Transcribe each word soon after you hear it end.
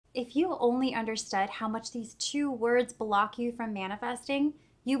If you only understood how much these two words block you from manifesting,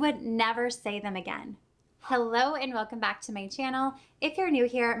 you would never say them again. Hello and welcome back to my channel. If you're new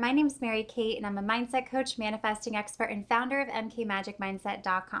here, my name is Mary Kate and I'm a mindset coach, manifesting expert, and founder of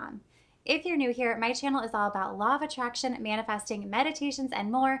mkmagicmindset.com. If you're new here, my channel is all about law of attraction, manifesting, meditations,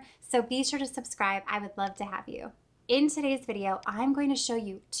 and more, so be sure to subscribe. I would love to have you. In today's video, I'm going to show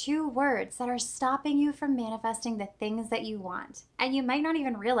you two words that are stopping you from manifesting the things that you want, and you might not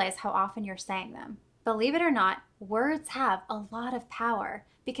even realize how often you're saying them. Believe it or not, words have a lot of power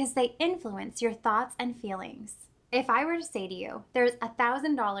because they influence your thoughts and feelings. If I were to say to you, there's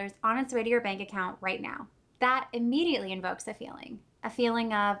 $1,000 on its way to your bank account right now, that immediately invokes a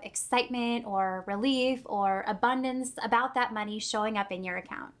feeling of excitement or relief or abundance about that money showing up in your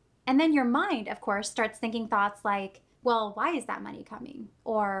account. And then your mind, of course, starts thinking thoughts like, well, why is that money coming?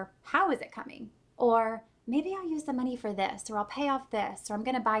 Or how is it coming? Or maybe I'll use the money for this, or I'll pay off this, or I'm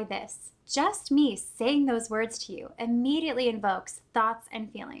going to buy this. Just me saying those words to you immediately invokes thoughts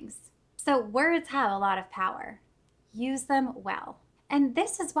and feelings. So words have a lot of power. Use them well. And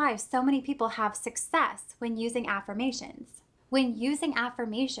this is why so many people have success when using affirmations. When using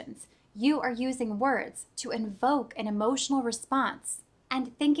affirmations, you are using words to invoke an emotional response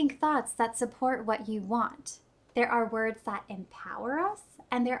and thinking thoughts that support what you want. There are words that empower us,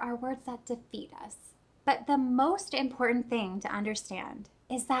 and there are words that defeat us. But the most important thing to understand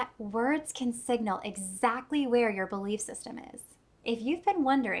is that words can signal exactly where your belief system is. If you've been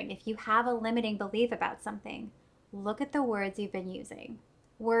wondering if you have a limiting belief about something, look at the words you've been using.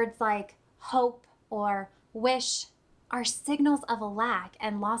 Words like hope or wish are signals of a lack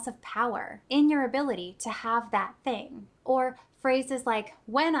and loss of power in your ability to have that thing. Or phrases like,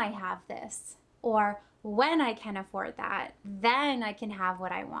 when I have this, or when I can afford that, then I can have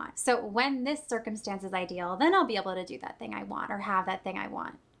what I want. So when this circumstance is ideal, then I'll be able to do that thing I want or have that thing I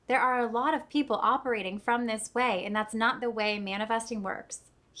want. There are a lot of people operating from this way, and that's not the way manifesting works.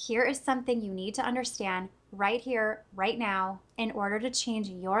 Here is something you need to understand right here, right now, in order to change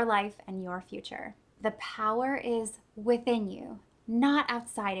your life and your future. The power is within you, not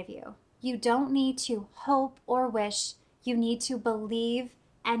outside of you. You don't need to hope or wish. You need to believe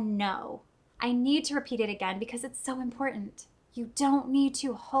and know. I need to repeat it again because it's so important. You don't need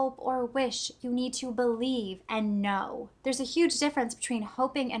to hope or wish. You need to believe and know. There's a huge difference between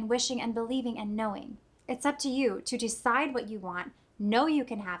hoping and wishing and believing and knowing. It's up to you to decide what you want, know you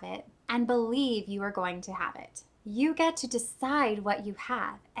can have it, and believe you are going to have it. You get to decide what you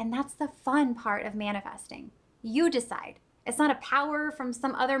have, and that's the fun part of manifesting. You decide. It's not a power from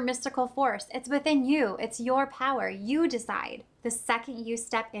some other mystical force. It's within you. It's your power. You decide. The second you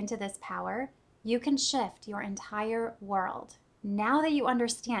step into this power, you can shift your entire world. Now that you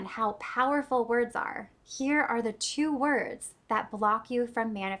understand how powerful words are, here are the two words that block you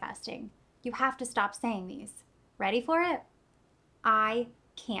from manifesting. You have to stop saying these. Ready for it? I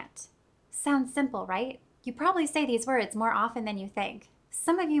can't. Sounds simple, right? You probably say these words more often than you think.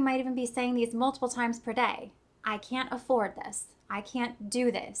 Some of you might even be saying these multiple times per day. I can't afford this. I can't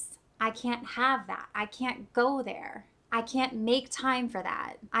do this. I can't have that. I can't go there. I can't make time for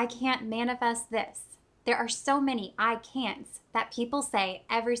that. I can't manifest this. There are so many I can'ts that people say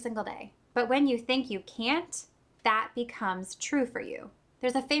every single day. But when you think you can't, that becomes true for you.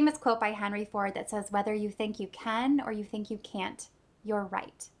 There's a famous quote by Henry Ford that says, whether you think you can or you think you can't, you're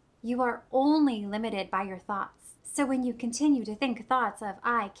right. You are only limited by your thoughts. So when you continue to think thoughts of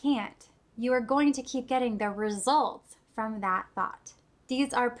I can't, you are going to keep getting the results from that thought.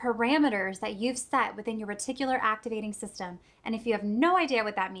 These are parameters that you've set within your reticular activating system. And if you have no idea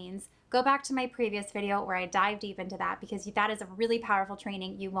what that means, go back to my previous video where I dive deep into that because that is a really powerful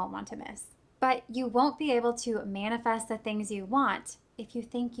training you won't want to miss. But you won't be able to manifest the things you want if you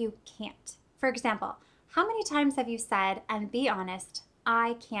think you can't. For example, how many times have you said, and be honest,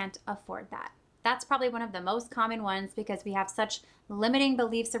 I can't afford that? That's probably one of the most common ones because we have such limiting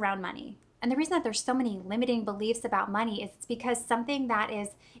beliefs around money. And the reason that there's so many limiting beliefs about money is it's because something that is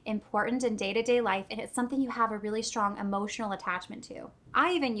important in day-to-day life, and it's something you have a really strong emotional attachment to.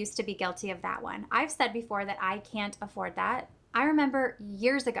 I even used to be guilty of that one. I've said before that I can't afford that. I remember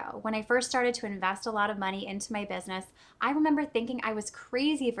years ago when I first started to invest a lot of money into my business, I remember thinking I was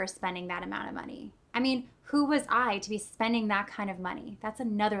crazy for spending that amount of money. I mean, who was I to be spending that kind of money? That's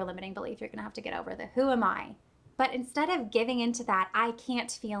another limiting belief you're gonna have to get over, the who am I? But instead of giving into that I can't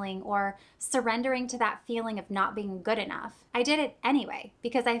feeling or surrendering to that feeling of not being good enough, I did it anyway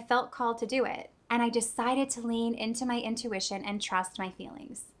because I felt called to do it. And I decided to lean into my intuition and trust my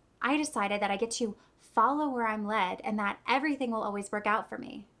feelings. I decided that I get to follow where I'm led and that everything will always work out for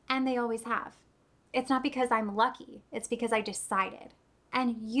me. And they always have. It's not because I'm lucky. It's because I decided.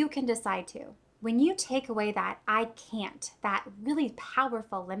 And you can decide to. When you take away that I can't, that really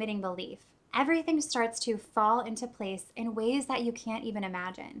powerful limiting belief, everything starts to fall into place in ways that you can't even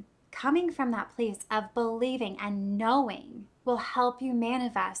imagine. Coming from that place of believing and knowing will help you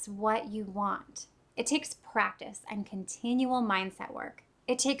manifest what you want. It takes practice and continual mindset work.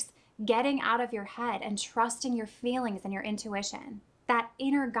 It takes getting out of your head and trusting your feelings and your intuition. That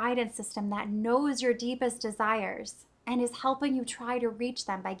inner guidance system that knows your deepest desires and is helping you try to reach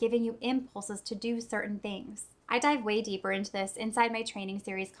them by giving you impulses to do certain things. I dive way deeper into this inside my training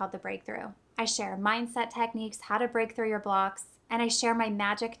series called The Breakthrough. I share mindset techniques, how to break through your blocks, and I share my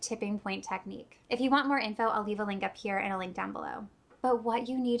magic tipping point technique. If you want more info, I'll leave a link up here and a link down below. But what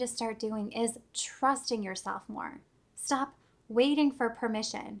you need to start doing is trusting yourself more. Stop waiting for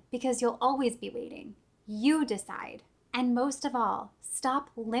permission because you'll always be waiting. You decide. And most of all, stop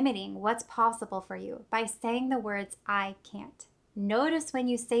limiting what's possible for you by saying the words, I can't. Notice when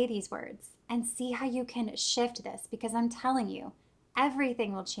you say these words and see how you can shift this, because I'm telling you,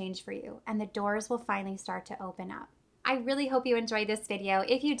 everything will change for you and the doors will finally start to open up. I really hope you enjoyed this video.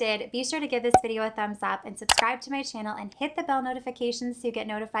 If you did, be sure to give this video a thumbs up and subscribe to my channel and hit the bell notifications so you get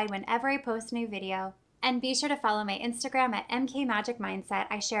notified whenever I post a new video. And be sure to follow my Instagram at MKMagicMindset.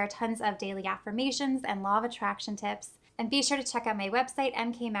 I share tons of daily affirmations and law of attraction tips. And be sure to check out my website,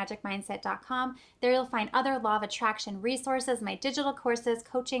 mkmagicmindset.com. There you'll find other law of attraction resources, my digital courses,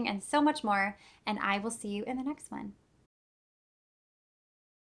 coaching, and so much more. And I will see you in the next one.